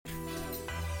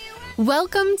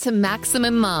Welcome to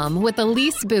Maximum Mom with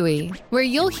Elise Bowie, where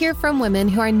you'll hear from women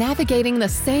who are navigating the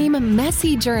same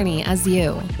messy journey as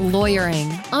you. Lawyering,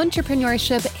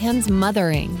 entrepreneurship, and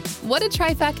mothering. What a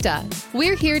trifecta.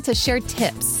 We're here to share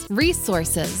tips,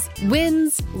 resources,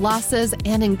 wins, losses,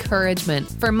 and encouragement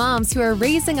for moms who are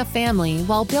raising a family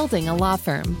while building a law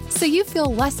firm, so you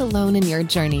feel less alone in your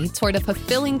journey toward a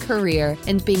fulfilling career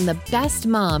and being the best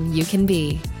mom you can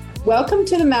be. Welcome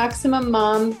to the Maximum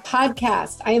Mom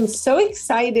podcast. I am so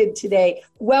excited today.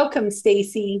 Welcome,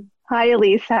 Stacy. Hi,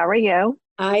 Elise. How are you?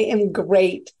 I am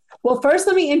great. Well, first,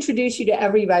 let me introduce you to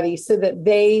everybody so that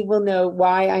they will know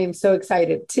why I am so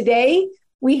excited. Today,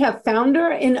 we have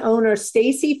founder and owner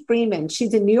Stacy Freeman.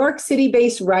 She's a New York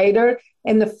City-based writer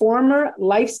and the former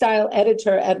lifestyle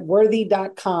editor at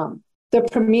Worthy.com, the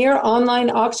premier online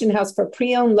auction house for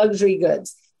pre-owned luxury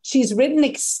goods. She's written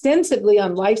extensively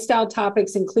on lifestyle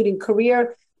topics, including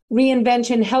career,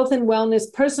 reinvention, health and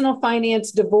wellness, personal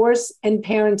finance, divorce, and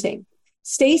parenting.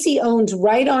 Stacy owns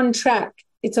Right on Track.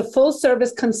 It's a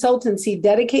full-service consultancy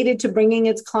dedicated to bringing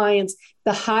its clients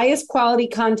the highest quality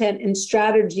content and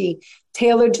strategy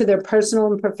tailored to their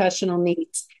personal and professional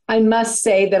needs. I must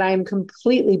say that I am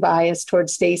completely biased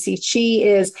towards Stacy. She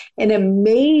is an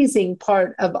amazing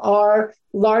part of our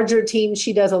larger team.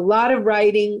 She does a lot of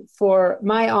writing for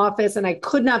my office, and I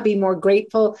could not be more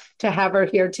grateful to have her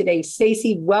here today.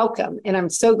 Stacy, welcome, and I'm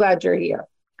so glad you're here.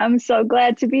 I'm so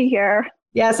glad to be here.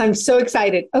 Yes, I'm so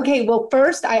excited. Okay, well,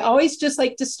 first, I always just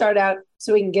like to start out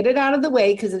so we can get it out of the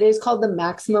way because it is called the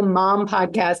Maximum Mom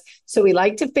podcast. So we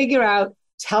like to figure out,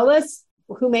 tell us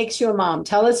who makes you a mom.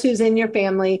 Tell us who's in your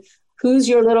family. Who's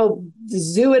your little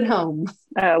zoo at home?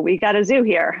 We got a zoo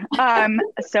here.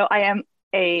 So I am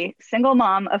a single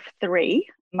mom of 3.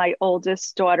 My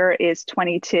oldest daughter is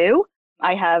 22.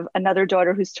 I have another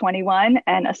daughter who's 21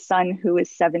 and a son who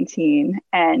is 17.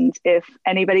 And if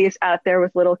anybody is out there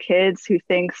with little kids who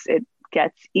thinks it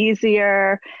gets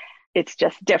easier, it's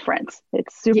just different.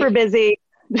 It's super busy.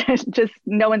 Just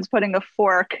no one's putting a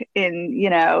fork in,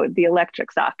 the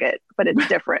electric socket, but it's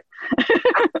different.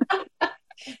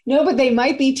 No, but they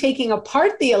might be taking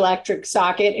apart the electric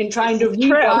socket and trying to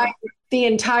rewire the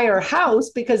entire house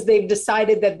because they've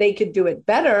decided that they could do it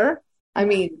better. I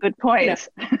mean, good point.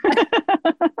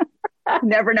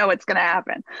 Never know what's going to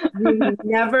happen. You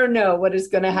never know what is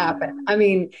going to happen. I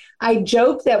mean, I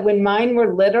joke that when mine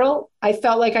were little, I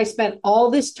felt like I spent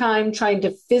all this time trying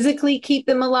to physically keep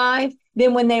them alive.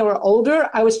 Then when they were older,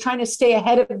 I was trying to stay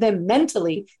ahead of them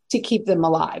mentally to keep them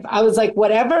alive. I was like,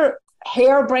 whatever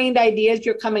harebrained ideas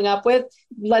you're coming up with,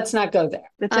 let's not go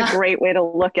there. That's a great way to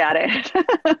look at it.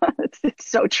 It's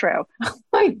so true. Oh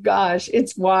my gosh,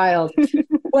 it's wild.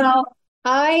 Well,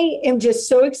 I am just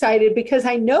so excited because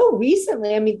I know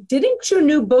recently, didn't your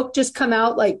new book just come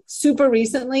out like super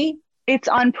recently? It's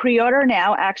on pre-order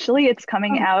now. Actually, it's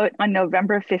coming out on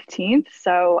November 15th.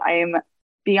 So I'm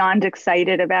beyond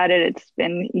excited about it. It's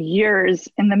been years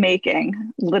in the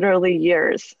making, literally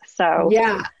years. So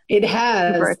yeah, it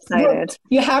has. Super excited.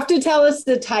 You have to tell us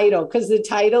the title because the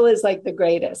title is like the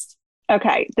greatest.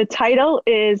 Okay. The title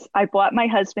is I Bought My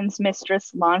Husband's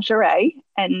Mistress Lingerie.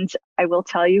 And I will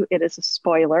tell you, it is a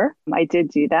spoiler. I did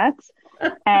do that.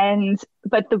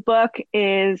 But the book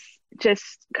is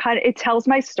just it tells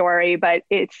my story, but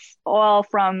it's all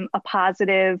from a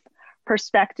positive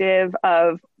perspective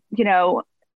of,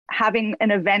 having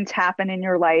an event happen in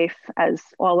your life, as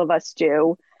all of us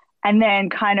do, and then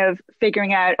kind of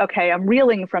figuring out, okay, I'm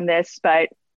reeling from this, but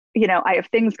I have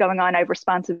things going on. I have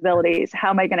responsibilities. How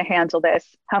am I going to handle this?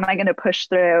 How am I going to push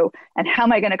through? And how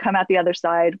am I going to come out the other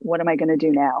side? What am I going to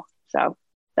do now? So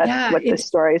that's what this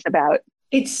story is about.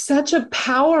 It's such a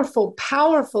powerful,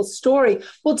 powerful story.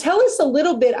 Well, tell us a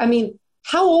little bit.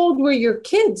 How old were your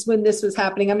kids when this was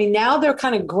happening? Now they're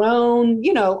kind of grown,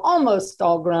 almost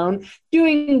all grown,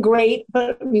 doing great.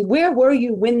 But where were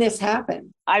you when this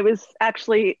happened? I was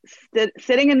actually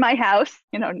sitting in my house,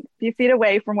 a few feet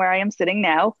away from where I am sitting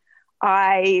now.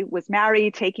 I was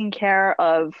married, taking care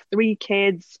of 3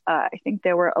 kids. I think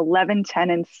they were 11, 10,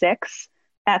 and 6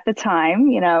 at the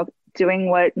time, doing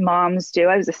what moms do.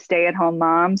 I was a stay-at-home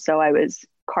mom, so I was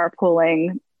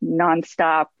carpooling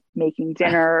nonstop, making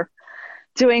dinner,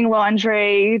 doing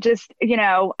laundry. Just,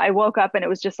 I woke up and it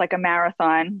was just like a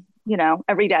marathon,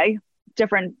 every day,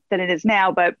 different than it is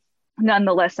now, but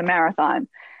nonetheless a marathon.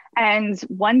 And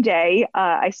one day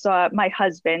I saw my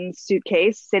husband's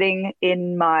suitcase sitting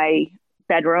in my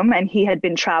bedroom, and he had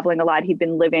been traveling a lot. He'd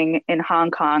been living in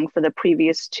Hong Kong for the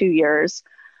previous 2 years,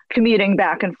 commuting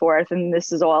back and forth. And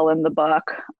this is all in the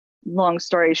book. Long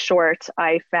story short,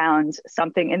 I found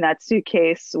something in that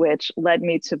suitcase which led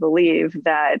me to believe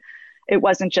that it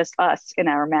wasn't just us in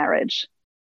our marriage.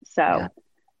 So,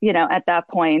 Yeah. At that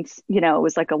point, it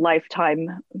was like a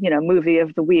Lifetime, movie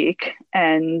of the week.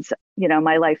 And,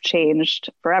 my life changed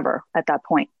forever at that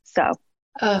point. So,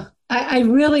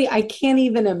 I can't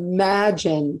even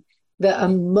imagine the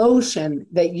emotion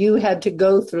that you had to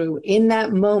go through in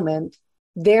that moment.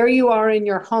 There you are in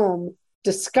your home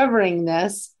discovering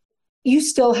this. You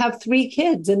still have 3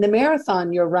 kids in the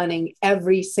marathon you're running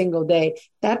every single day.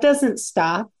 That doesn't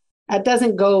stop. That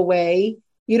doesn't go away.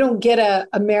 You don't get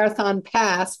a marathon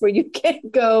pass where you can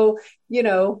go,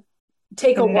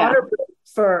 take a water break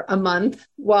for a month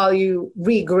while you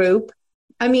regroup.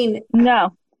 I mean,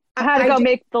 no, I had to go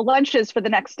make the lunches for the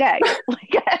next day.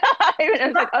 Like, I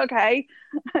was like, okay,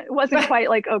 it wasn't quite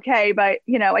like, okay, but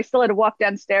I still had to walk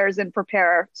downstairs and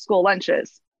prepare school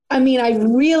lunches. I mean, I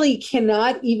really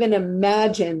cannot even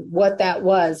imagine what that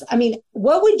was. I mean,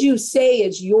 what would you say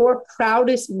is your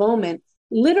proudest moment,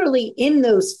 literally in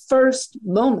those first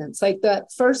moments, like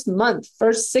that first month,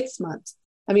 first 6 months?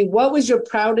 I mean, what was your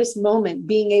proudest moment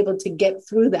being able to get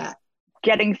through that?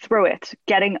 Getting through it,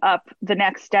 getting up the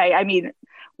next day. I mean,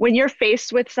 when you're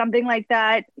faced with something like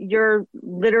that, you're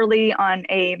literally on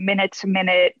a minute to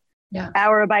minute,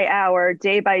 hour by hour,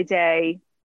 day by day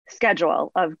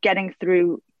schedule of getting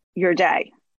through your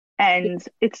day. And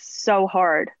it's so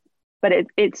hard, but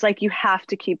it's like you have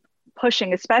to keep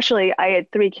pushing. Especially I had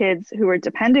 3 kids who were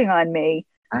depending on me.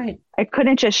 Right. I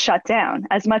couldn't just shut down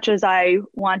as much as I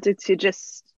wanted to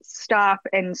just stop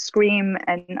and scream.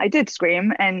 And I did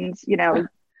scream, and, you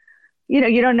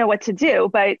don't know what to do,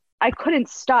 but I couldn't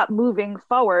stop moving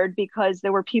forward because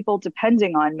there were people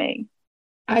depending on me.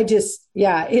 It is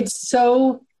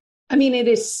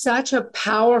such a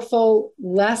powerful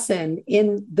lesson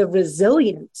in the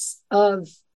resilience of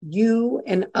you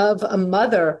and of a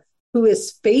mother who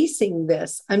is facing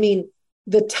this. I mean,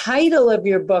 the title of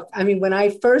your book, when I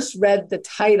first read the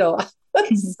title, I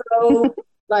was so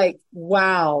like,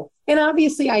 wow. And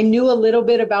obviously I knew a little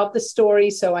bit about the story.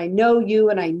 So I know you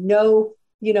and I know,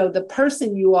 the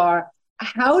person you are.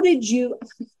 How did you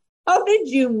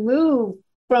move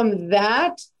from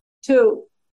that to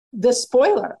the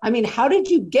spoiler? I mean, how did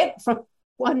you get from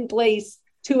one place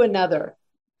to another?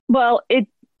 Well, it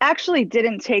actually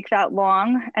didn't take that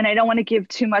long, and I don't want to give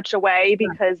too much away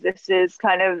because this is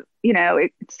kind of,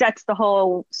 it sets the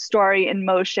whole story in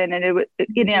motion, and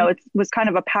it was kind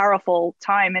of a powerful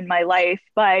time in my life.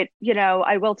 But,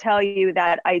 I will tell you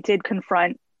that I did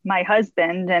confront my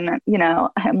husband, and,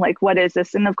 I'm like, what is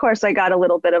this? And of course I got a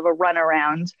little bit of a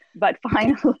runaround, but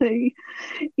finally,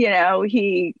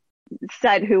 he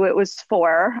said who it was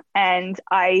for, and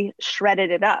I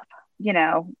shredded it up.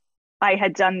 I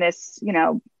had done this,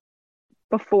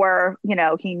 before,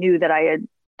 he knew that I had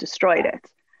destroyed it.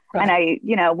 Right.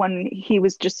 And when he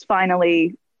was just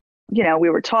finally, we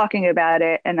were talking about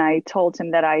it, and I told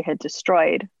him that I had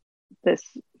destroyed this,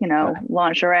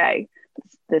 lingerie,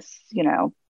 this,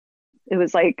 it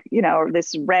was like,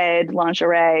 this red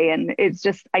lingerie, and it's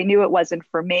just, I knew it wasn't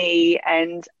for me.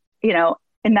 And,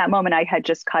 in that moment I had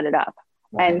just cut it up.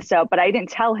 Right. And so, but I didn't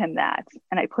tell him that,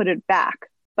 and I put it back.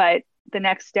 But the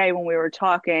next day when we were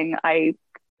talking, I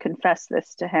confessed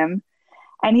this to him,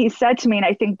 and he said to me, and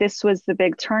I think this was the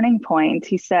big turning point,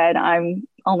 he said, I'm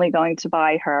only going to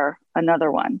buy her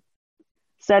another one.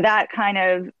 So that kind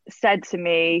of said to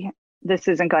me, this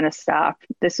isn't going to stop.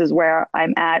 This is where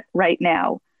I'm at right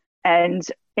now. And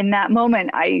in that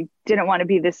moment, I didn't want to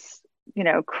be this,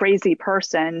 crazy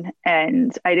person,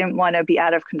 and I didn't want to be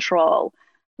out of control.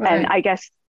 Right. And I guess,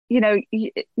 you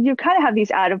kind of have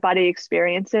these out of body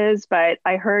experiences, but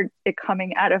I heard it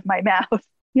coming out of my mouth,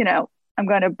 I'm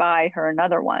going to buy her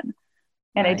another one.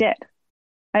 And right. I did.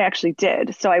 I actually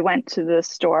did. So I went to the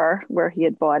store where he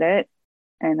had bought it,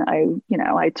 and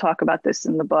I talk about this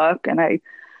in the book, and I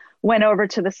went over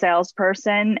to the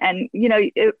salesperson, and,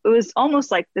 it was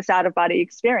almost like this out of body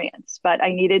experience, but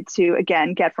I needed to,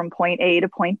 again, get from point A to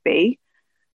point B,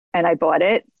 and I bought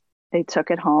it. They took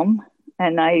it home,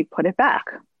 and I put it back,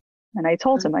 and I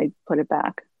told him I put it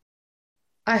back.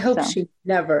 I hope she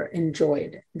never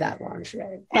enjoyed that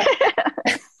lingerie.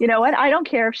 You know what? I don't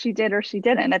care if she did or she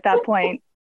didn't at that point,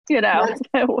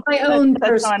 my own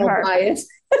personal bias.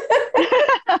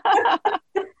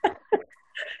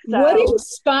 So, what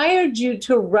inspired you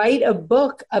to write a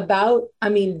book about,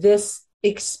 this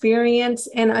experience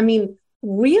and,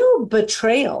 real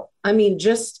betrayal?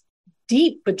 Just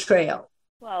deep betrayal.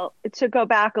 Well, to go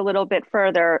back a little bit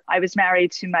further, I was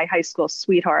married to my high school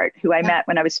sweetheart who I met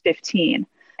when I was 15,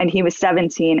 and he was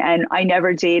 17, and I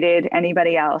never dated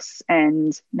anybody else,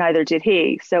 and neither did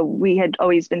he. So we had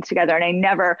always been together, and I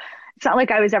never It's not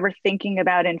like I was ever thinking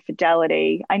about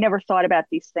infidelity. I never thought about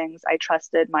these things. I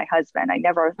trusted my husband.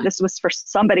 This was for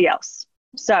somebody else.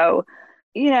 So,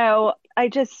 I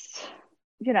just,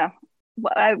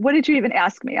 what did you even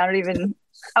ask me? I don't even,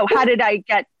 how did I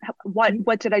get,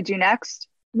 what did I do next?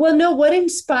 Well, no, what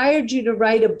inspired you to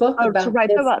write a book about to write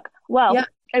this? the book? Well, yeah.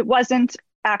 It wasn't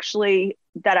actually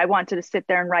that I wanted to sit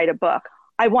there and write a book.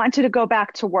 I wanted to go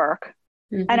back to work.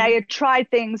 Mm-hmm. And I had tried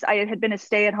things. I had been a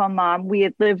stay-at-home mom. We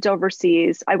had lived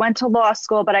overseas. I went to law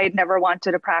school, but I had never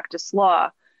wanted to practice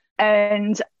law.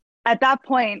 And at that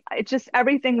point,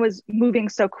 everything was moving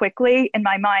so quickly in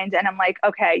my mind. And I'm like,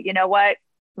 okay, you know what?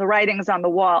 The writing's on the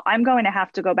wall. I'm going to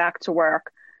have to go back to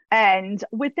work. And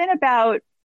within about,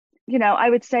 I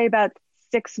would say about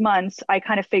 6 months, I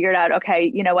kind of figured out, okay,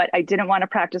 you know what? I didn't want to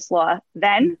practice law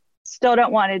then, still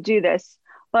don't want to do this,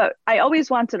 but I always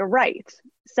wanted to write.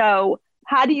 So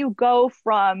how do you go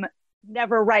from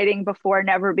never writing before,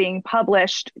 never being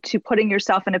published, to putting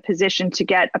yourself in a position to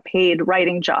get a paid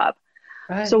writing job?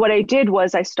 Right. So what I did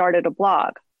was I started a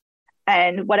blog.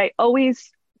 And what I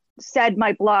always said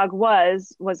my blog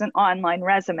was an online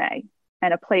resume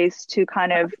and a place to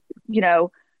kind of,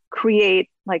 create,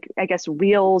 like, I guess,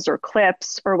 reels or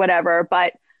clips or whatever.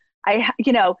 But I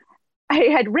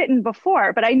had written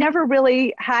before, but I never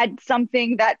really had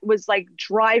something that was like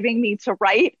driving me to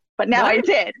write. But now I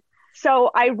did.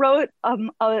 So I wrote,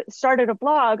 started a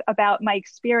blog about my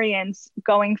experience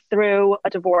going through a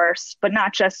divorce, but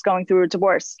not just going through a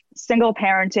divorce, single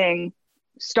parenting,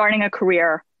 starting a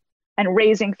career, and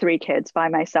raising 3 kids by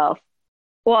myself,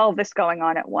 all of this going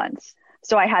on at once.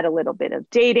 So I had a little bit of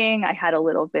dating. I had a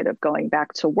little bit of going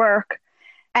back to work.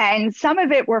 And some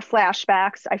of it were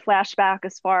flashbacks. I flashed back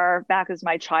as far back as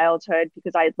my childhood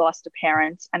because I had lost a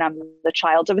parent and I'm the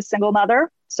child of a single mother.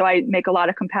 So I make a lot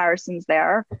of comparisons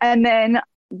there. And then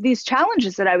these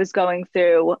challenges that I was going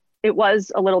through, it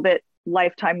was a little bit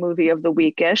Lifetime movie of the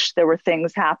weekish. There were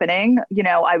things happening.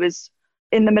 I was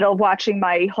in the middle of watching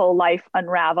my whole life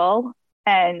unravel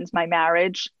and my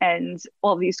marriage and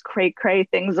all these cray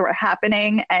things that were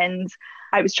happening. And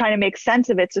I was trying to make sense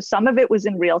of it. So some of it was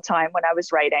in real time when I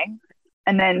was writing.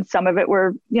 And then some of it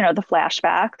were, the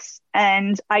flashbacks.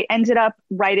 And I ended up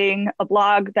writing a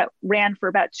blog that ran for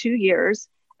about 2 years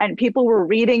and people were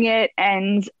reading it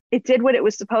and it did what it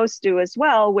was supposed to as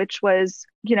well, which was,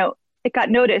 it got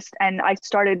noticed and I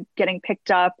started getting picked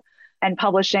up and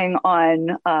publishing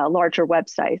on larger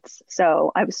websites.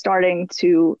 So I was starting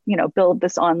to, build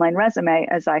this online resume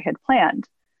as I had planned.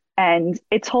 And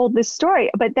it told this story.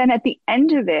 But then at the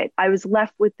end of it, I was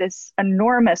left with this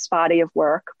enormous body of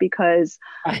work because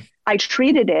I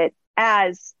treated it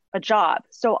as a job.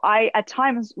 So I, at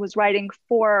times, was writing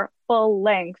 4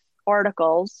 full-length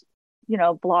articles,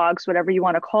 blogs, whatever you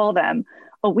want to call them,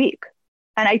 a week.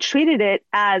 And I treated it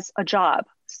as a job.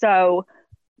 So,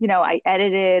 I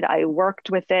edited, I worked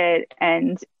with it,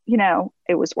 and,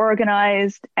 it was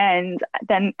organized. And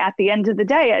then at the end of the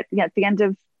day, at the end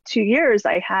of 2 years,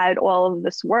 I had all of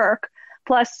this work,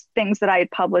 plus things that I had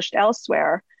published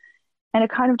elsewhere. And it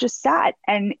kind of just sat.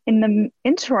 And in the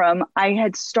interim, I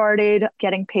had started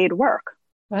getting paid work.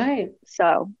 Right.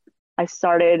 So I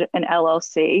started an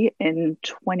LLC in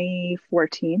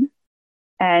 2014.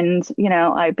 And,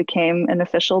 I became an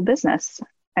official business.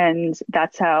 And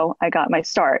that's how I got my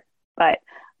start. But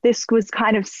this was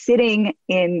kind of sitting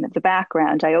in the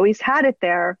background. I always had it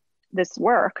there, this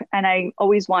work, and I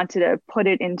always wanted to put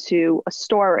it into a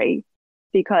story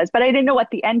but I didn't know what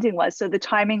the ending was. So the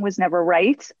timing was never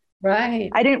right.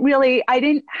 Right. I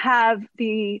didn't have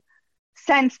the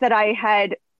sense that I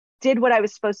had did what I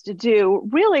was supposed to do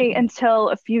really until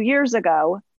a few years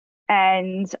ago.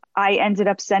 And I ended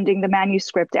up sending the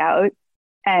manuscript out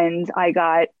and I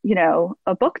got,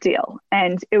 a book deal.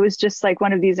 And it was just like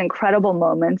one of these incredible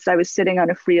moments. I was sitting on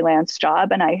a freelance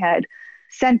job and I had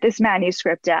sent this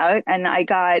manuscript out and I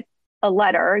got a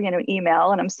letter,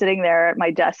 email, and I'm sitting there at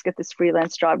my desk at this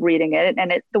freelance job reading it.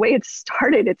 And the way it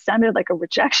started, it sounded like a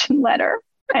rejection letter.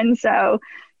 And so,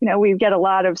 we get a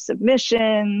lot of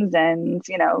submissions and,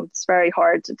 it's very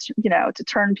hard to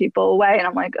turn people away. And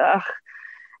I'm like, ugh.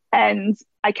 And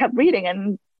I kept reading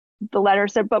and the letter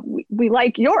said, but we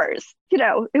like yours.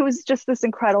 It was just this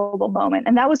incredible moment.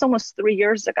 And that was almost 3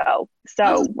 years ago.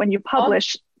 So when you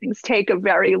publish, things take a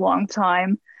very long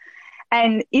time.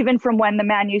 And even from when the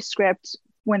manuscript,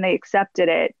 when they accepted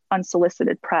it,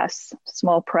 Unsolicited Press,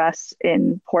 small press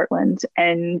in Portland.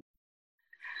 And,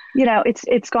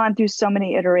 it's gone through so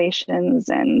many iterations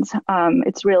and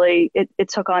it's really, it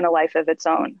took on a life of its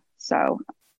own. So,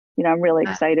 I'm really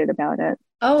excited about it.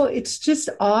 Oh, it's just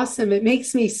awesome. It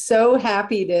makes me so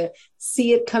happy to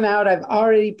see it come out. I've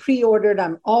already pre-ordered.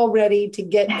 I'm all ready to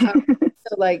get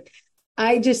so like,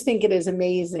 I just think it is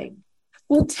amazing.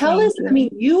 Well, tell Thank us, you. I mean,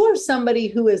 you are somebody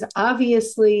who has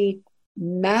obviously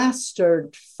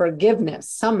mastered forgiveness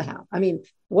somehow. I mean,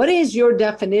 what is your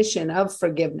definition of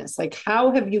forgiveness? Like,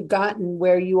 how have you gotten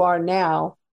where you are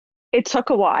now? It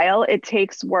took a while. It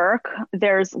takes work.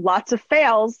 There's lots of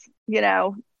fails,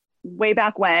 way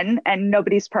back when, and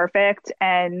nobody's perfect,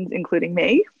 and including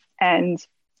me. And,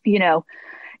 you know,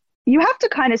 you have to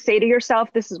kind of say to yourself,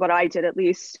 this is what I did at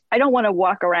least. I don't want to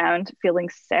walk around feeling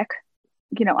sick.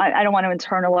 I don't want to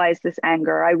internalize this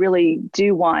anger. I really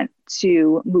do want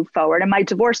to move forward. And my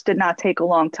divorce did not take a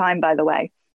long time, by the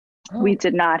way. We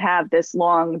did not have this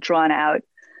long, drawn out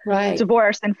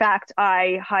divorce. In fact,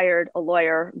 I hired a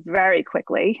lawyer very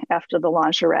quickly after the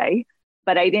lingerie,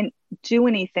 but I didn't do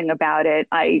anything about it.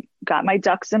 I got my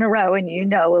ducks in a row,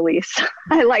 and Elise,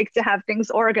 I like to have things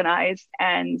organized.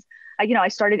 And I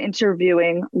started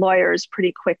interviewing lawyers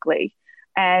pretty quickly,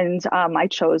 and I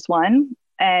chose one,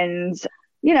 and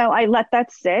I let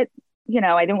that sit.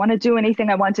 I didn't want to do anything.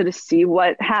 I wanted to see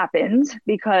what happened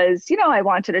because, I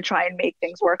wanted to try and make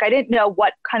things work. I didn't know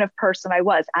what kind of person I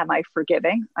was. Am I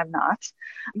forgiving? I'm not,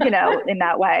 in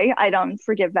that way. I don't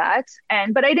forgive that.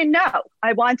 But I didn't know.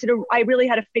 I really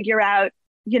had to figure out,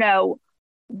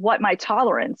 what my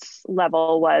tolerance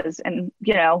level was. And,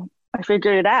 I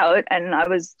figured it out, and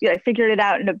I figured it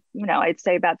out in I'd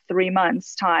say about 3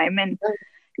 months time. And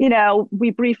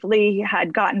we briefly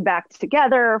had gotten back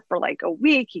together for like a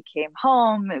week. He came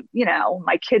home,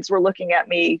 my kids were looking at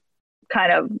me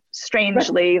kind of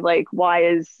strangely, like, why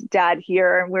is dad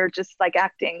here? And we're just like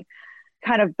acting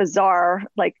kind of bizarre,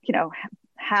 like,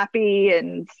 happy.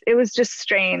 And it was just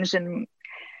strange. And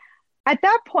at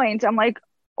that point, I'm like,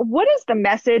 what is the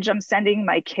message I'm sending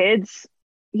my kids?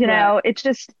 It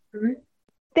just,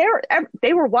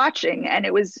 they were watching, and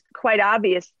it was quite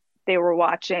obvious they were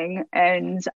watching.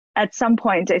 And at some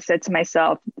point I said to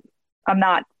myself, I'm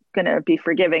not going to be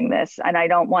forgiving this, and I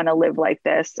don't want to live like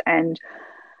this. And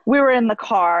we were in the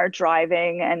car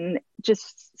driving, and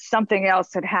just something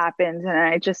else had happened. And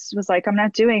I just was like, I'm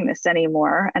not doing this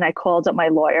anymore. And I called up my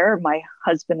lawyer. My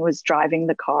husband was driving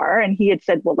the car, and he had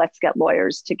said, well, let's get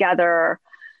lawyers together.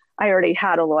 I already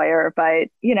had a lawyer, but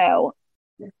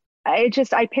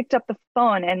I picked up the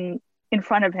phone, and in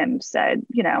front of him said,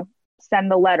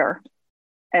 send the letter,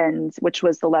 and which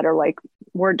was the letter like,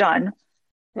 we're done,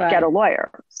 get a lawyer.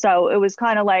 So it was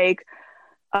kind of like,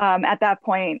 at that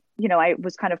point, I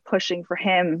was kind of pushing for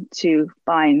him to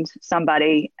find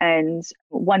somebody. And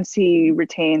once he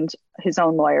retained his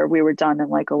own lawyer, we were done in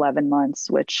like 11 months,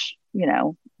 which,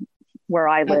 where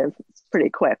I live, it's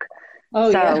pretty quick.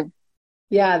 Oh, so,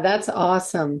 yeah, that's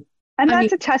awesome. And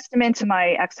that's a testament to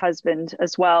my ex-husband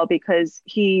as well, because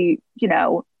he,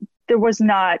 there was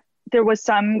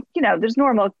some, there's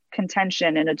normal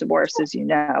contention in a divorce, as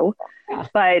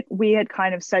but we had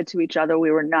kind of said to each other,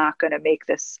 we were not going to make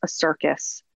this a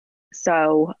circus.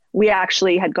 So we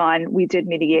actually we did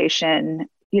mediation,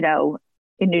 in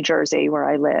New Jersey where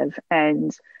I live.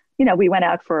 And, we went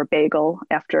out for a bagel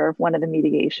after one of the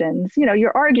mediations.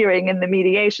 You're arguing in the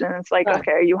mediation. And it's like,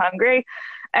 okay, are you hungry?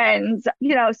 And,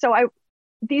 so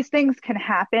these things can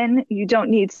happen. You don't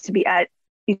need to be at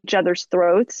each other's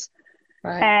throats.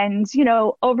 And,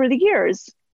 over the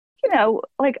years,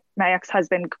 like my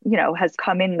ex-husband, has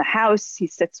come in the house, he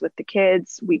sits with the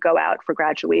kids, we go out for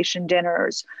graduation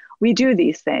dinners, we do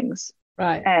these things.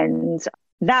 And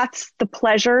that's the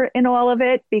pleasure in all of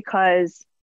it, because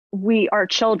our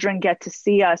children get to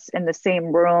see us in the same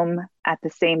room at the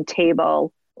same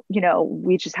table.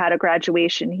 We just had a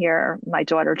graduation here. My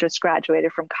daughter just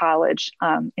graduated from college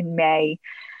in May.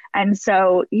 And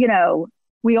so,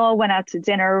 we all went out to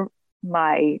dinner.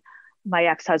 My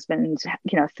ex-husband,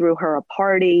 threw her a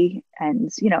party, and,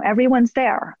 everyone's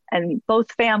there, and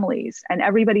both families, and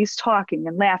everybody's talking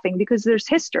and laughing because there's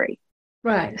history.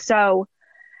 So,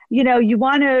 you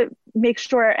want to make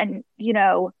sure and,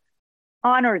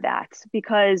 honor that,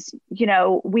 because,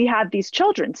 we have these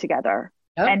children together.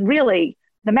 And really,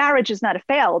 the marriage is not a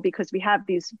fail because we have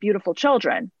these beautiful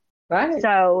children.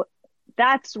 So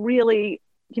that's really,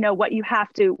 what you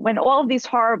have to, when all of these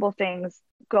horrible things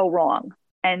go wrong.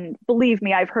 And believe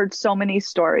me, I've heard so many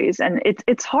stories, and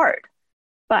it's hard,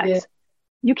 but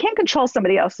you can't control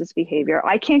somebody else's behavior.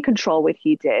 I can't control what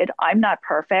he did. I'm not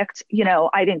perfect.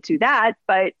 I didn't do that,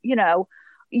 but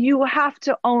you have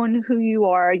to own who you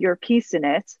are, your piece in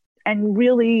it, and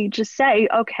really just say,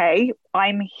 okay,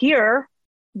 I'm here.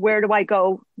 Where do I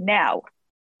go now?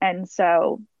 And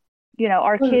so,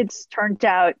 our kids turned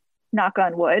out, knock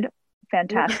on wood,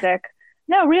 fantastic.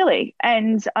 No, really.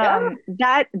 And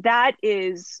Yeah.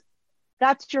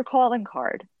 that's your calling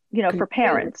card, for Completely.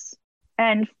 parents.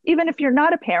 And even if you're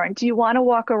not a parent, do you want to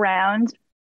walk around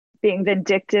being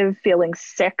vindictive, feeling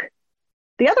sick?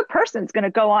 The other person's going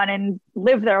to go on and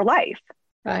live their life.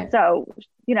 Right. So,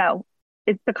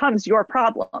 it becomes your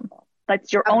problem.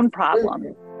 That's your own problem.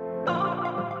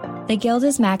 Absolutely. The Guild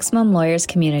is Maximum Lawyers'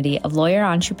 community of lawyer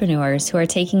entrepreneurs who are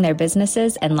taking their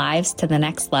businesses and lives to the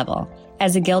next level.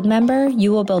 As a Guild member,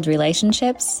 you will build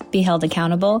relationships, be held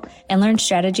accountable, and learn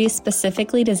strategies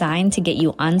specifically designed to get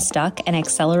you unstuck and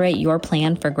accelerate your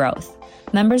plan for growth.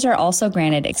 Members are also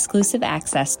granted exclusive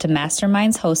access to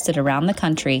masterminds hosted around the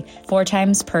country 4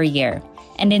 times per year.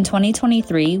 And in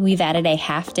 2023, we've added a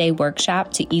half-day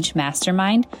workshop to each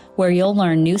mastermind where you'll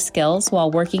learn new skills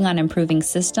while working on improving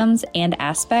systems and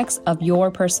aspects of your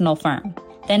personal firm.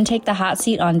 Then take the hot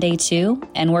seat on day 2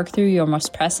 and work through your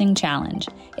most pressing challenge.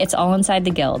 It's all inside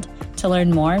the Guild. To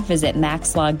learn more, visit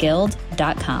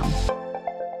maxlawguild.com.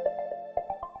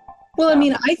 Well, I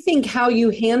mean, I think how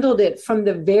you handled it from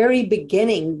the very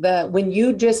beginning, when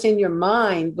you just in your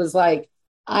mind was like,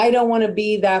 I don't want to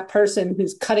be that person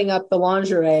who's cutting up the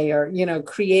lingerie or,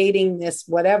 creating this,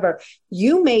 whatever.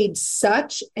 You made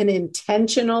such an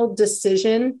intentional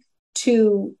decision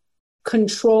to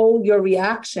control your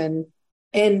reaction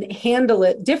and handle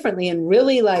it differently, and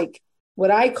really like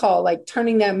what I call like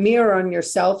turning that mirror on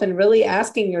yourself and really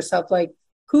asking yourself, like,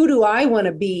 who do I want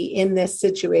to be in this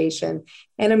situation?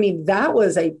 And I mean, that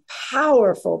was a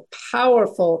powerful,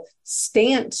 powerful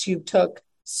stance you took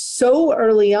so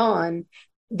early on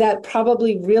that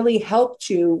probably really helped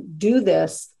you do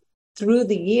this through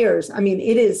the years. I mean,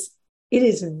 it is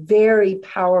very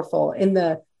powerful in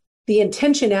the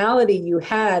intentionality you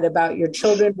had about your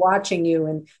children watching you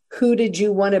and who did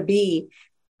you want to be.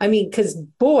 I mean, because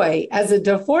boy, as a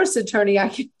divorce attorney, I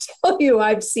can tell you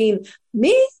I've seen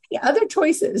many other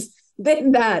choices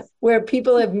than that, where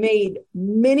people have made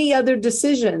many other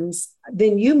decisions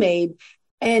than you made,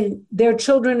 and their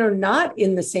children are not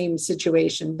in the same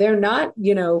situation. They're not,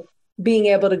 being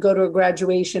able to go to a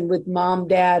graduation with mom,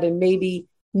 dad, and maybe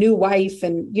new wife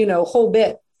and, whole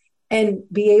bit, and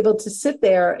be able to sit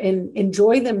there and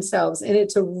enjoy themselves. And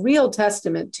it's a real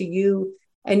testament to you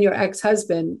and your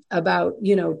ex-husband about,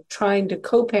 trying to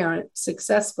co-parent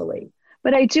successfully.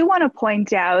 But I do want to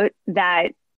point out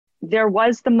that there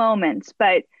was the moment,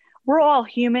 but we're all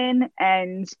human,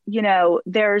 and,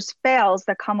 there's fails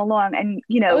that come along, and,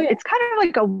 it's kind of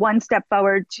like a 1 step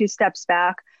forward, 2 steps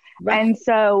back. Right. And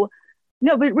so,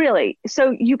 no, but really,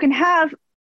 so you can have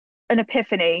an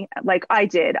epiphany like I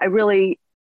did. I really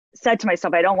said to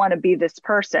myself, I don't want to be this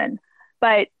person.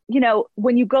 But,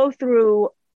 when you go through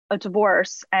a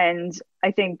divorce, and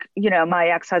I think, my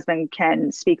ex-husband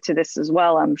can speak to this as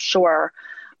well, I'm sure,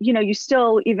 you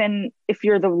still, even if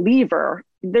you're the leaver,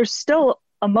 there's still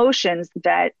emotions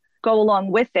that go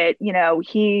along with it.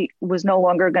 He was no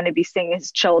longer going to be seeing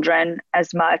his children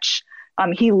as much.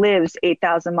 He lives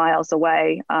 8,000 miles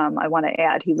away. I want to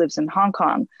add, he lives in Hong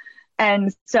Kong.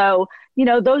 And so,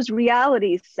 those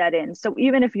realities set in. So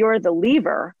even if you're the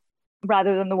leaver,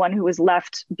 rather than the one who was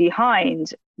left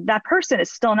behind, that person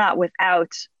is still not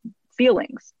without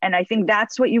feelings. And I think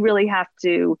that's what you really have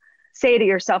to say to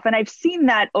yourself. And I've seen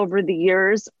that over the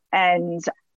years. And,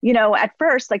 at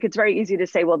first, like, it's very easy to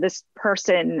say, well, this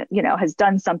person, has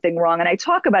done something wrong. And I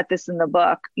talk about this in the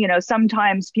book.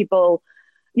 Sometimes people,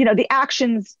 the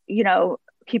actions,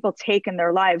 people take in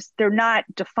their lives, they're not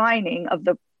defining of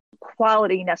the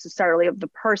quality necessarily of the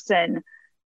person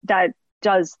that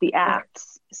does the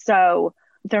acts. So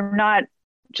they're not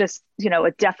just,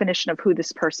 a definition of who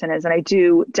this person is. And I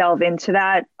do delve into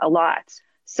that a lot.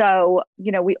 So,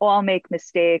 we all make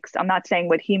mistakes. I'm not saying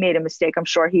what he made a mistake. I'm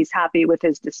sure he's happy with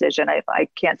his decision. I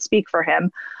can't speak for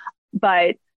him,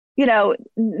 but,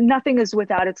 nothing is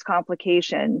without its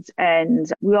complications, and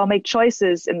we all make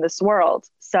choices in this world.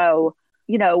 So,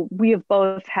 we have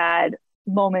both had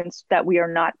moments that we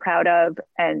are not proud of,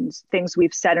 and things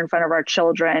we've said in front of our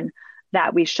children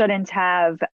that we shouldn't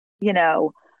have.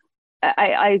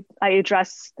 I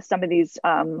address some of these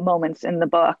moments in the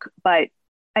book, but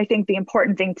I think the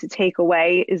important thing to take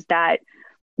away is that,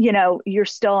 you're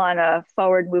still on a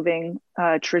forward moving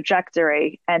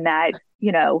trajectory, and that,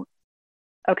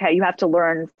 okay, you have to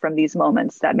learn from these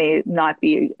moments that may not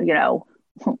be,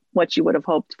 what you would have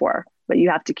hoped for, but you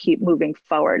have to keep moving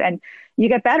forward, and you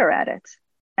get better at it.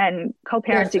 And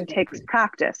co-parenting takes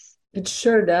practice. It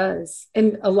sure does.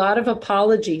 And a lot of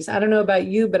apologies. I don't know about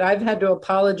you, but I've had to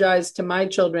apologize to my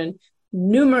children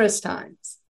numerous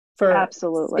times for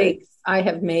mistakes I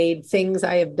have made, things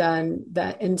I have done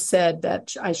that and said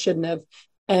that I shouldn't have.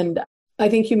 And I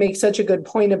think you make such a good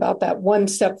point about that one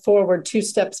step forward, two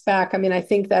steps back. I mean, I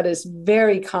think that is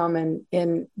very common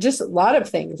in just a lot of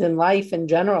things in life in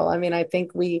general. I mean, I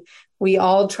think we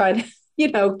all try to,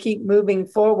 keep moving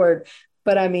forward.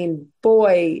 But I mean,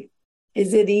 boy,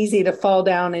 is it easy to fall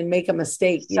down and make a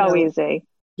mistake. So easy.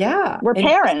 Yeah. We're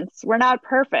parents. We're not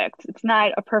perfect. It's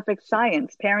not a perfect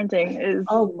science. Parenting is.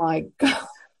 Oh my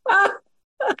God.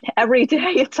 Every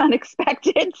day it's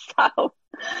unexpected. So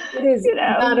it is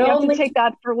not you only have to take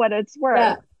that for what it's worth.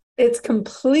 Yeah, it's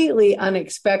completely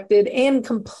unexpected and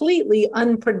completely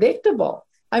unpredictable.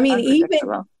 I mean, even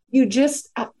you just,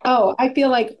 I feel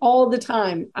like all the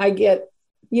time I get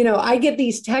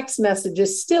these text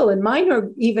messages still, and mine are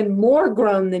even more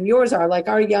grown than yours are. Like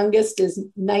our youngest is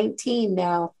 19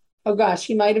 now. Oh gosh,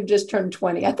 he might have just turned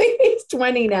 20. I think he's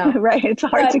 20 now. Right. It's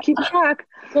hard to keep track.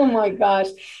 Oh my gosh.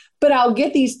 But I'll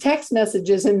get these text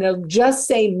messages and they'll just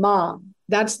say mom.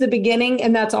 That's the beginning.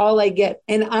 And that's all I get.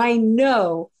 And I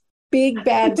know big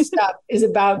bad stuff is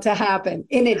about to happen.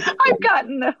 And I've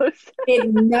gotten those.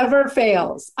 It never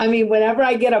fails. I mean, whenever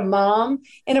I get a mom,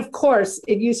 and of course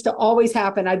it used to always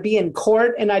happen. I'd be in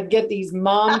court and I'd get these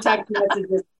mom text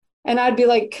messages and I'd be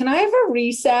like, can I have a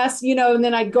recess? And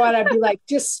then I'd go out, I'd be like,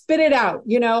 just spit it out.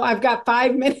 I've got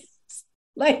 5 minutes.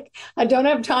 Like, I don't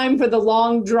have time for the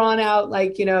long drawn out,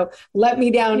 let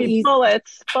me down easy. Bullet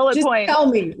just points. Tell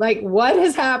me, what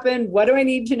has happened? What do I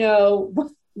need to know?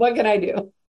 What can I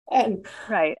do? And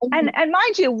right. And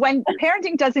mind you, when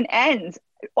parenting doesn't end,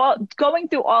 going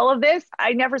through all of this,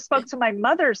 I never spoke to my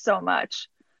mother so much.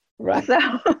 Right. So.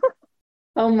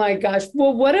 Oh my gosh.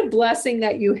 Well, what a blessing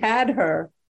that you had her.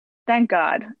 Thank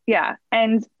God. Yeah.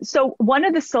 And so one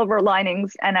of the silver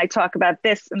linings, and I talk about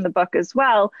this in the book as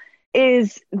well,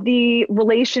 is the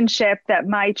relationship that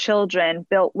my children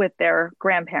built with their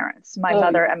grandparents, my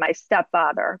mother and my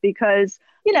stepfather, because,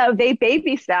 they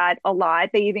babysat a lot.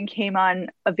 They even came on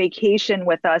a vacation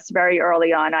with us very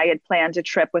early on. I had planned a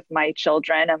trip with my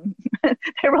children and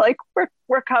they were like,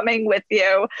 we're coming with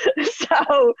you.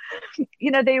 So,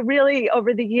 they really,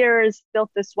 over the years,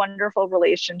 built this wonderful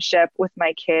relationship with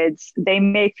my kids. They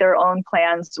make their own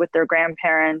plans with their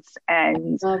grandparents,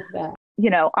 and I love that.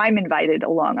 I'm invited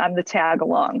along. I'm the tag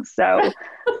along. So,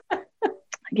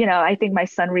 I think my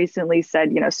son recently said,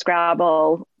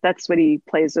 Scrabble, that's what he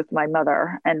plays with my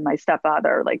mother, and my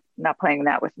stepfather, like, not playing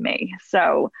that with me.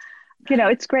 So,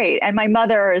 it's great. And my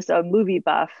mother is a movie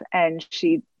buff, and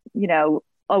she,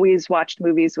 always watched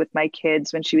movies with my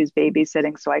kids when she was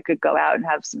babysitting, so I could go out and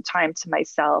have some time to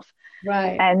myself.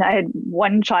 Right. And I had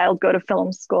one child go to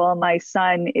film school. My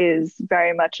son is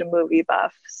very much a movie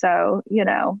buff. So,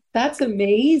 that's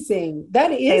amazing.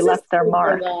 That is, they left their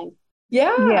mark.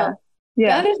 Yeah.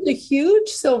 Yeah. That is a huge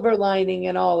silver lining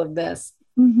in all of this.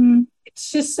 Mm-hmm.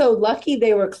 It's just so lucky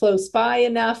they were close by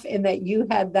enough and that you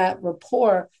had that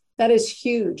rapport. That is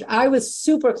huge. I was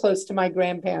super close to my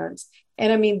grandparents.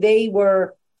 And I mean, they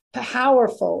were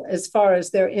powerful as far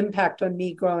as their impact on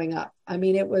me growing up. I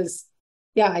mean, it was,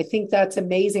 I think that's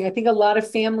amazing. I think a lot of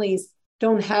families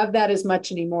don't have that as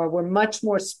much anymore. We're much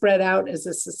more spread out as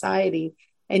a society.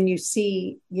 And you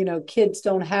see, kids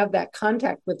don't have that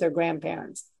contact with their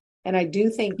grandparents. And I do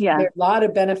think there's a lot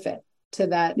of benefit to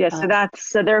that. Yeah.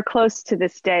 So they're close to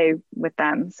this day with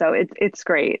them. So it's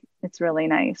great. It's really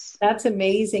nice. That's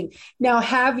amazing. Now,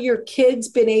 have your kids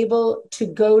been able to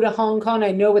go to Hong Kong?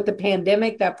 I know with the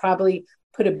pandemic that probably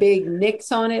put a big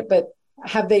nix on it, but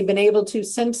have they been able to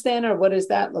since then, or what does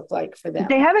that look like for them?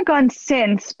 They haven't gone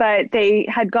since, but they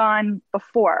had gone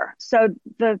before. So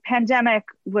the pandemic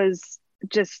was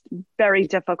just very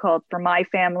difficult for my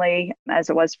family,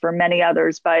 as it was for many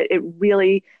others. But it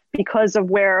really, because of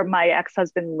where my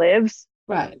ex-husband lives,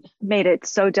 made it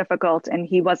so difficult. And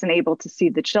he wasn't able to see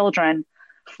the children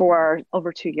for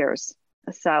over 2 years.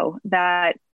 So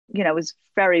that, was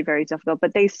very, very difficult.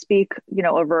 But they speak,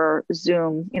 over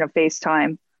Zoom,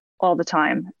 FaceTime all the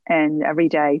time and every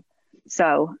day.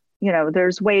 So,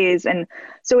 there's ways. And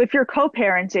so if you're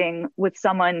co-parenting with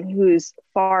someone who's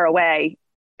far away,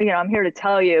 I'm here to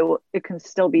tell you it can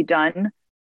still be done.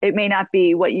 It may not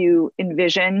be what you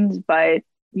envisioned, but,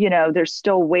 there's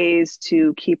still ways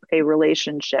to keep a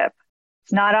relationship.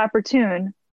 It's not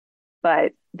opportune,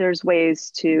 but there's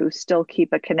ways to still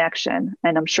keep a connection.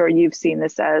 And I'm sure you've seen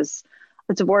this as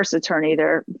a divorce attorney.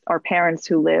 There are parents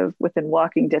who live within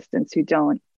walking distance who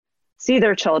don't see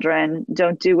their children,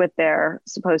 don't do what they're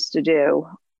supposed to do,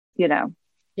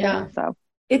 Yeah. So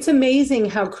it's amazing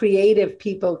how creative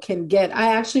people can get.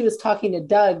 I actually was talking to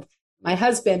Doug, my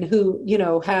husband, who,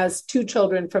 has 2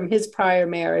 children from his prior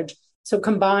marriage. So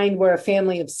combined, we're a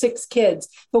family of 6 kids.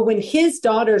 But when his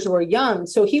daughters were young,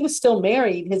 so he was still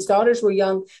married, his daughters were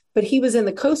young, but he was in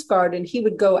the Coast Guard and he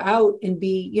would go out and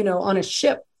be, on a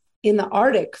ship in the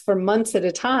Arctic for months at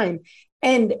a time.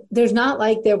 And there's not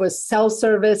like there was cell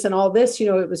service and all this,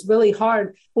 it was really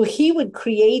hard. Well, he would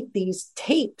create these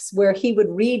tapes where he would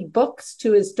read books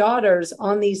to his daughters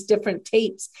on these different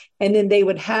tapes. And then they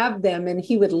would have them and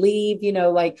he would leave,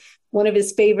 like one of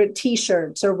his favorite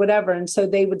t-shirts or whatever. And so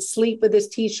they would sleep with his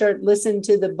t-shirt, listen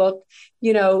to the book,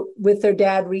 with their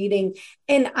dad reading.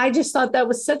 And I just thought that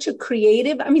was such a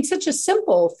creative, such a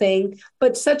simple thing,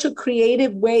 but such a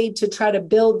creative way to try to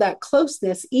build that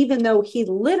closeness, even though he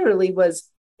literally was,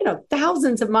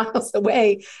 thousands of miles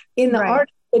away in the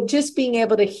Arctic, but just being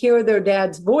able to hear their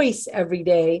dad's voice every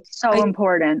day. So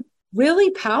important.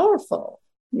 Really powerful.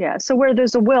 Yeah. So where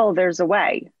there's a will, there's a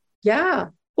way. Yeah.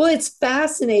 Well, it's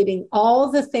fascinating. All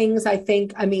the things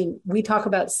we talk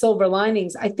about silver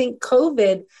linings. I think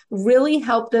COVID really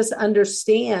helped us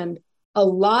understand a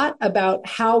lot about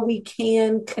how we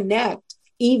can connect,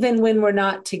 even when we're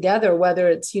not together, whether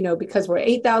it's, because we're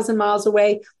 8,000 miles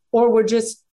away or we're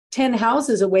just 10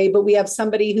 houses away, but we have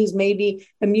somebody who's maybe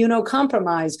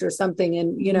immunocompromised or something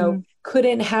and,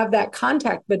 couldn't have that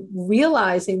contact, but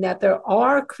realizing that there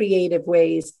are creative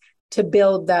ways to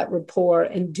build that rapport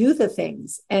and do the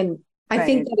things. And I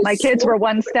think that my kids were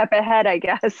one step ahead, I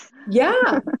guess.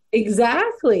 Yeah,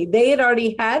 exactly. They had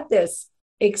already had this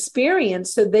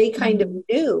experience, so they kind of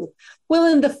knew.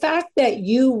 Well, and the fact that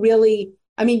you really,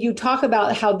 you talk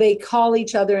about how they call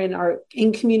each other and are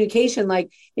in communication,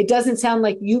 like it doesn't sound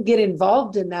like you get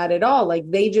involved in that at all. Like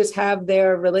they just have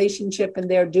their relationship and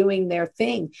they're doing their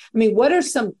thing. What are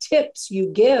some tips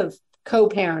you give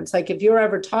co-parents? Like if you're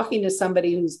ever talking to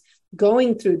somebody who's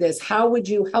going through this, how would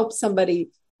you help somebody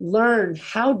learn?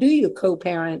 How do you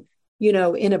co-parent,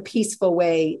 in a peaceful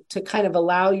way to kind of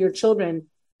allow your children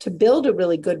to build a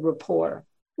really good rapport?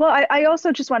 Well, I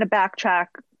also just want to backtrack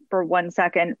for 1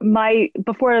 second.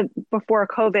 Before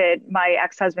COVID, my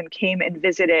ex-husband came and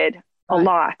visited a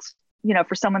lot.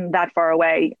 For someone that far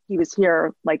away, he was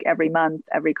here like every month,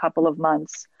 every couple of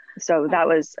months. So that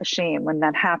was a shame when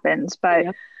that happened. But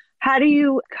how do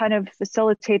you kind of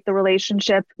facilitate the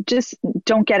relationship? Just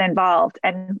don't get involved.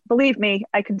 And believe me,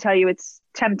 I can tell you it's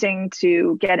tempting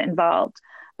to get involved.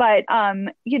 But,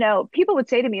 people would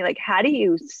say to me, like, how do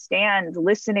you stand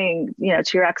listening, to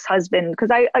your ex-husband? Because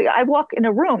I walk in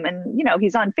a room and,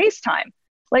 he's on FaceTime.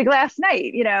 Like last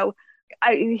night,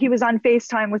 he was on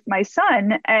FaceTime with my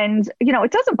son and,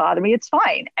 it doesn't bother me. It's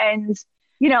fine. And,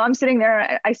 I'm sitting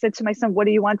there. I said to my son, what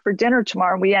do you want for dinner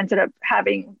tomorrow? And we ended up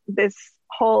having this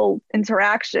whole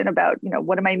interaction about,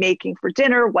 what am I making for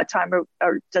dinner? What time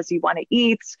or does he want to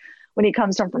eat when he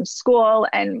comes home from school?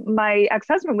 And my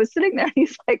ex-husband was sitting there.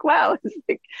 He's like, wow,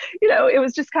 it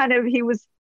was just kind of, he was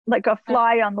like a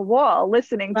fly on the wall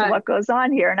listening to what goes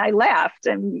on here. And I laughed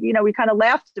and, we kind of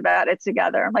laughed about it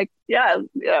together. I'm like, yeah,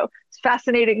 it's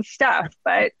fascinating stuff,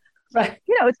 but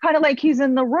it's kind of like he's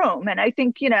in the room. And I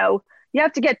think, you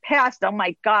have to get past, oh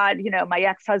my God, my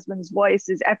ex-husband's voice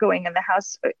is echoing in the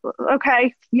house.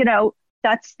 Okay.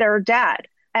 That's their dad.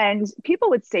 And people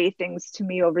would say things to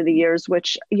me over the years,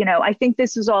 which, I think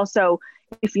this is also,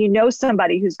 if you know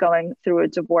somebody who's going through a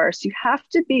divorce,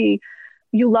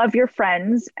 you love your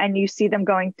friends and you see them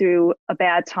going through a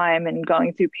bad time and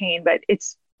going through pain, but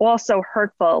it's also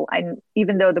hurtful. And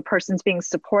even though the person's being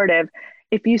supportive,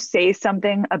 if you say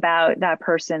something about that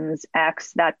person's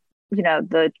ex, that,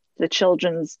 the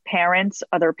children's parents,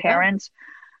 other parents,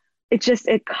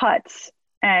 it cuts.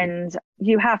 And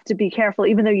you have to be careful,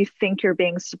 even though you think you're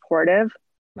being supportive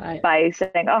by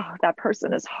saying, oh, that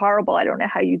person is horrible. I don't know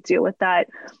how you deal with that.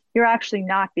 You're actually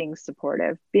not being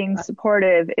supportive. Being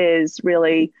supportive is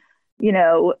really,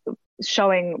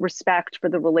 showing respect for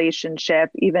the relationship,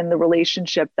 even the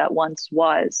relationship that once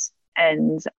was.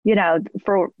 And,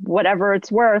 for whatever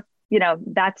it's worth,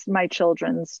 that's my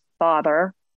children's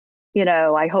father.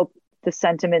 I hope the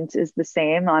sentiment is the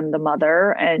same. I'm the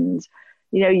mother and,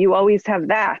 you always have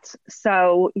that.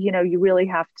 So, you really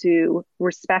have to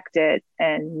respect it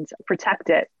and protect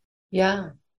it.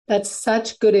 Yeah, that's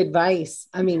such good advice.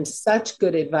 Such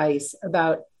good advice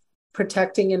about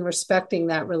protecting and respecting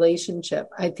that relationship.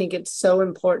 I think it's so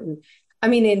important.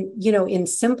 In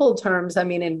simple terms,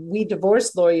 and we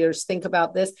divorce lawyers think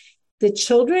about this, the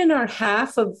children are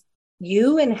half of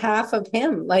you and half of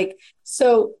him.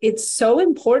 So it's so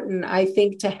important, I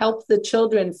think, to help the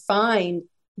children find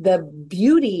the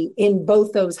beauty in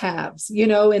both those halves,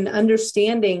 and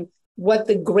understanding what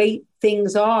the great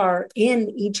things are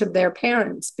in each of their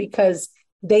parents, because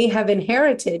they have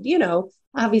inherited,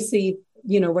 obviously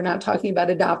we're not talking about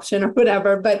adoption or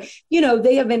whatever, but,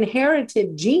 they have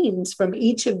inherited genes from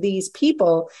each of these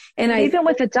people. And even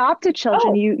with adopted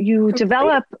children, you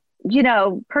develop,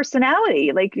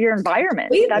 personality, like your environment.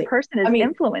 Completely. That person has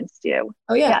influenced you.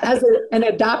 Oh, yeah. As an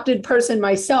adopted person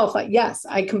myself, yes,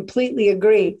 I completely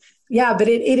agree. Yeah, but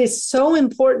it is so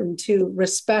important to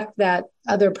respect that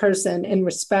other person and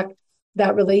respect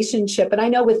that relationship. And I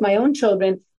know with my own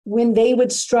children, when they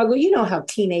would struggle, how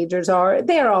teenagers are,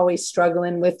 they're always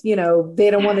struggling with, they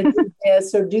don't want to do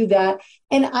this or do that.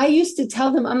 And I used to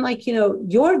tell them, I'm like,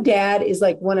 your dad is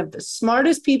like one of the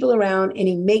smartest people around, and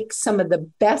he makes some of the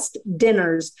best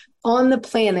dinners on the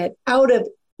planet out of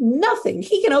nothing.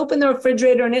 He can open the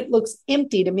refrigerator and it looks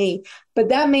empty to me, but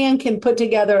that man can put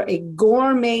together a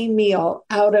gourmet meal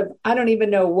out of, I don't even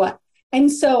know what.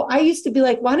 And so I used to be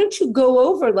like, why don't you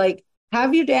go over, like,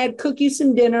 have your dad cook you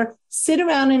some dinner, sit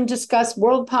around and discuss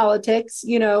world politics,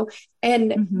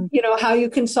 and, how you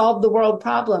can solve the world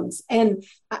problems. And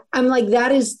I'm like,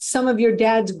 that is some of your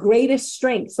dad's greatest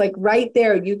strengths. Like right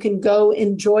there, you can go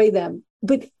enjoy them.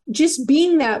 But just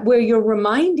being that where you're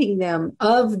reminding them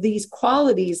of these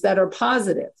qualities that are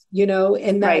positive,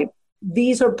 and that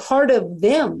these are part of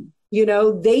them,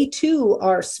 they too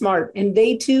are smart and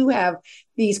they too have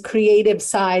these creative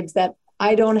sides that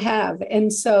I don't have.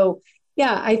 And so,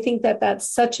 yeah, I think that that's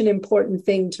such an important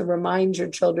thing to remind your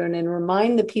children and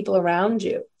remind the people around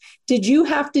you. Did you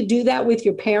have to do that with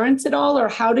your parents at all? Or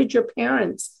how did your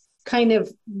parents kind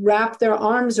of wrap their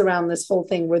arms around this whole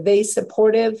thing? Were they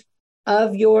supportive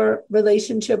of your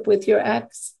relationship with your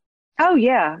ex? Oh,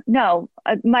 yeah. No,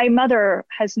 my mother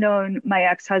has known my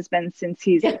ex-husband since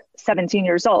he's 17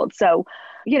 years old. So,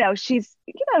 she's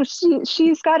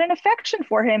got an affection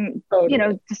for him,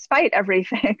 totally. Despite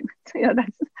everything,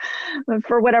 that's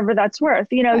for whatever that's worth.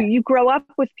 You grow up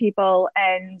with people,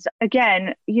 and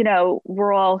again,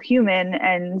 we're all human,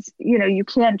 and, you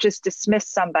can't just dismiss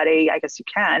somebody. I guess you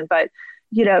can, but,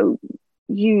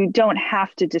 you don't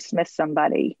have to dismiss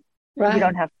somebody. Right. You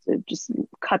don't have to just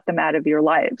cut them out of your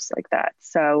lives like that.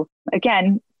 So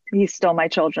again, he's still my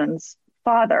children's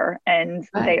father, and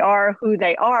they are who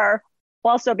they are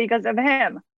also because of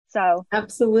him. So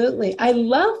absolutely. I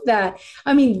love that.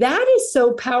 I mean, that is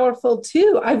so powerful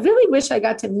too. I really wish I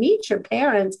got to meet your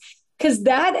parents, because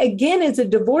that again, as a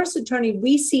divorce attorney,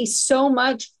 we see so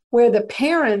much where the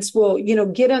parents will,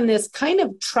 get on this kind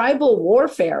of tribal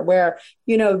warfare where,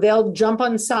 they'll jump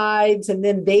on sides and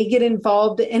then they get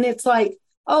involved. And it's like,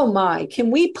 oh my,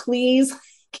 can we please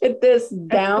get this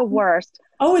down? It's the worst.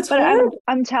 Oh, it's horrible.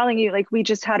 I'm telling you, like, we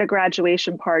just had a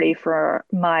graduation party for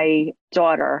my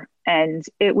daughter, and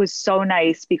it was so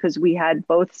nice because we had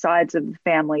both sides of the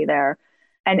family there,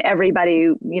 and everybody,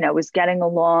 was getting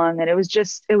along, and it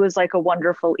was like a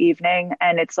wonderful evening.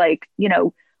 And it's like,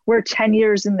 we're 10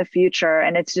 years in the future,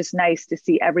 and it's just nice to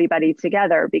see everybody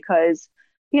together because,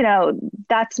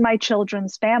 that's my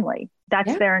children's family.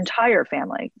 That's their entire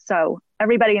family. So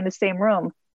everybody in the same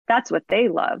room, that's what they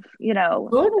love,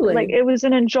 Totally. Like it was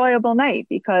an enjoyable night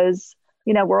because,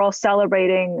 we're all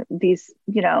celebrating these,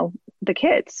 the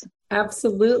kids.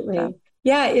 Absolutely.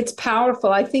 Yeah, it's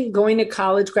powerful. I think going to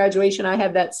college graduation, I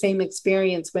had that same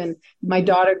experience when my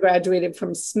daughter graduated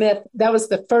from Smith. That was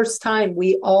the first time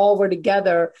we all were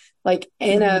together, like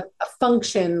in a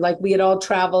function, like we had all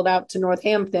traveled out to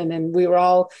Northampton and we were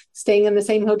all staying in the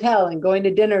same hotel and going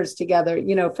to dinners together,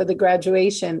 for the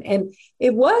graduation. And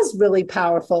it was really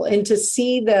powerful. And to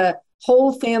see the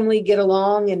whole family get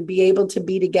along and be able to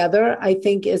be together, I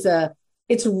think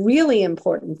it's really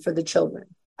important for the children.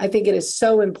 I think it is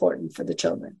so important for the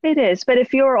children. It is. But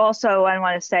if you're also, I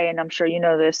want to say, and I'm sure you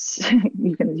know this,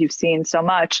 you've seen so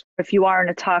much, if you are in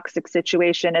a toxic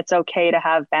situation, it's okay to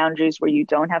have boundaries where you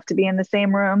don't have to be in the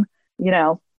same room.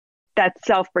 That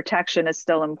self-protection is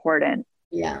still important.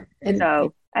 Yeah. And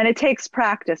it takes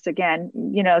practice. Again,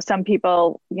 some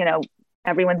people,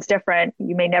 everyone's different.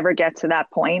 You may never get to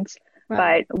that point,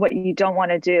 but what you don't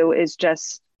want to do is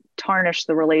just tarnish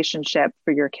the relationship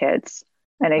for your kids.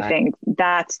 And I think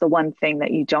that's the one thing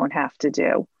that you don't have to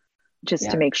do,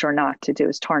 just to make sure not to do,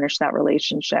 is tarnish that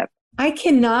relationship. I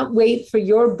cannot wait for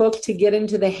your book to get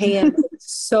into the hands of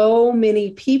so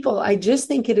many people. I just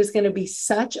think it is going to be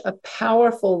such a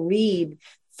powerful read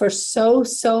for so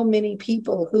many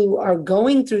people who are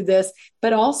going through this,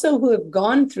 but also who have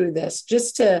gone through this.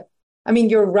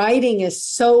 Your writing is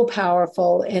so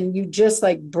powerful, and you just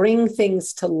like bring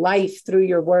things to life through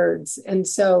your words. And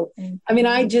so,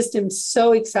 I just am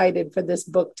so excited for this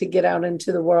book to get out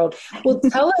into the world. Well,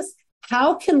 tell us,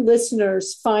 how can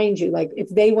listeners find you? Like if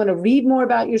they want to read more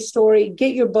about your story,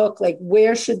 get your book, like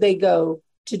where should they go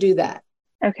to do that?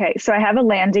 Okay, so I have a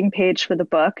landing page for the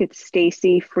book. It's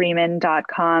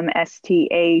staceyfreeman.com,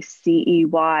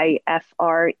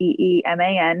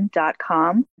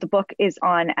 STACEYFREEMAN.com. The book is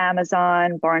on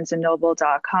Amazon,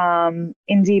 barnesandnoble.com,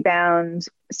 IndieBound.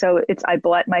 So I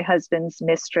bought my husband's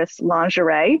mistress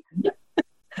lingerie,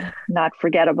 not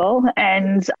forgettable.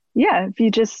 And yeah, if you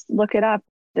just look it up,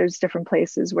 there's different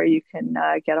places where you can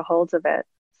get a hold of it.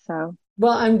 So.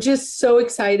 Well, I'm just so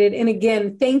excited. And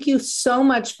again, thank you so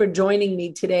much for joining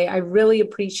me today. I really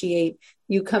appreciate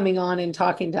you coming on and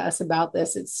talking to us about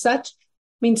this. It's such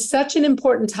an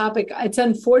important topic. It's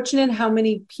unfortunate how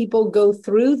many people go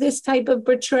through this type of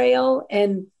betrayal,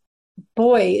 and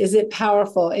boy, is it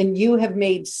powerful. And you have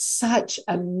made such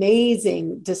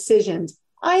amazing decisions.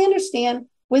 I understand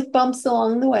with bumps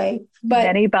along the way, but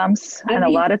many bumps and a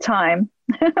lot of time.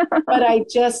 But I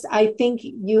think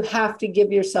you have to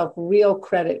give yourself real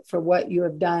credit for what you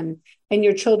have done. And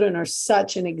your children are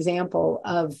such an example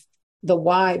of the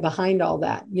why behind all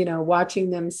that,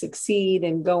 watching them succeed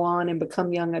and go on and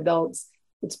become young adults.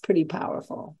 It's pretty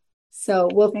powerful. So,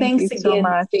 well, thanks again,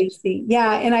 so Stacey.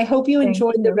 Yeah. And I hope you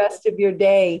enjoyed the rest of your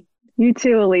day. You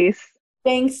too, Elise.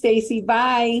 Thanks, Stacey.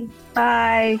 Bye.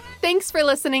 Bye. Thanks for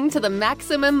listening to the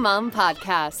Maximum Mom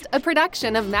Podcast, a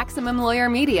production of Maximum Lawyer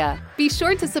Media. Be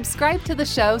sure to subscribe to the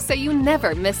show so you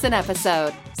never miss an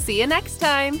episode. See you next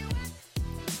time.